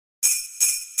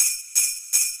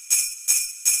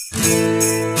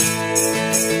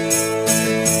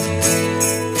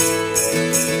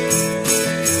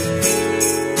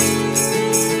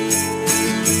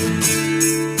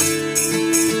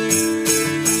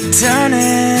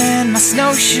Turning my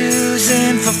snowshoes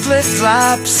in for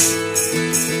flip-flops,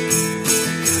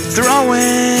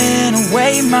 throwing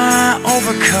away my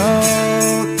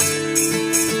overcoat,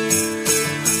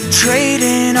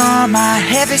 trading all my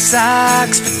heavy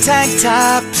socks for tank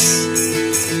tops,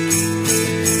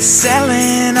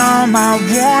 selling all my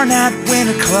worn-out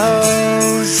winter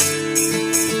clothes.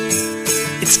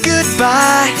 It's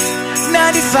goodbye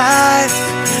 95,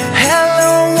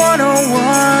 hello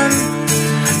 101.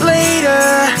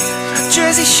 Later,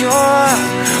 Jersey Shore,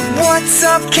 what's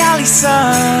up Cali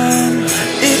sun?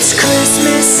 It's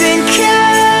Christmas in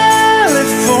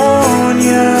California,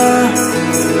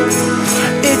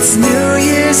 it's New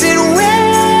Year's in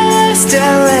West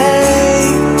LA.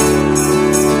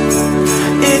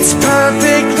 It's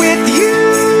perfect with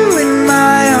you in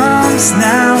my arms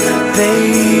now,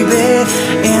 baby,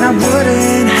 and I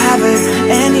wouldn't have it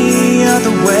any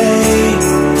other way.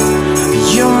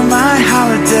 You're my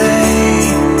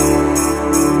holiday,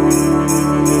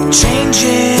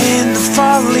 changing the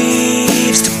fall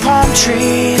leaves to palm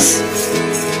trees,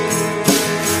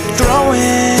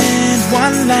 throwing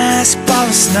one last ball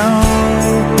of snow,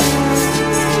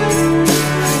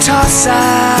 toss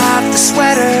off the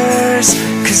sweaters,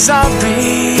 'cause I'll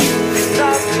be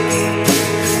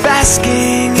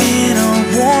basking in a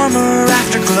warmer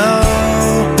afterglow.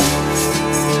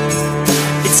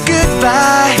 It's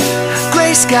goodbye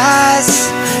gray skies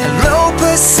and low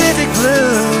Pacific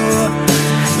blue.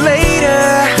 Later,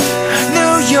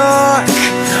 New York,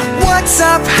 what's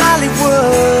up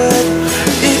Hollywood?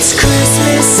 It's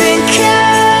Christmas in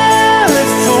California,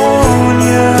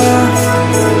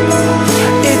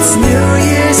 it's New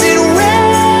Year's in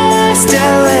West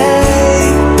LA.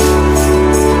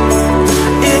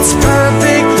 It's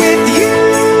perfect with you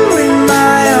in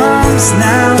my arms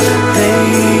now,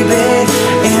 baby,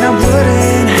 and I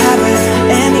wouldn't have it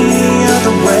any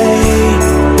other way.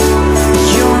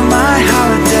 You're my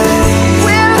holiday.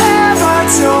 We'll have our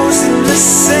toes in the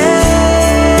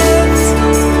sand,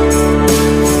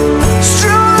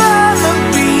 stroll on the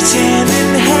beach hand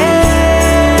in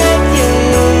hand,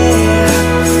 yeah.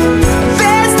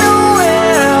 There's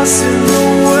nowhere else in the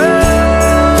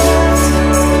world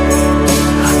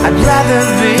I'd rather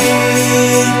be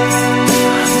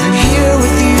than here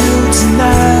with you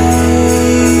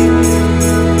tonight.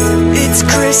 It's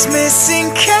Christmas in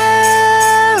California,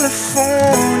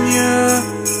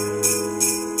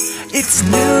 it's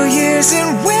New Year's in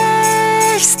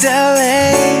West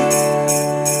LA.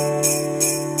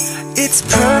 It's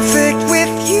perfect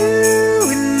with you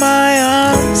in my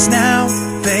arms now,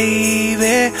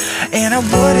 baby, and I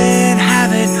wouldn't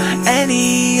have it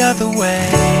any other way.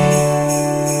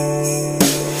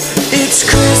 It's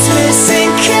Christmas in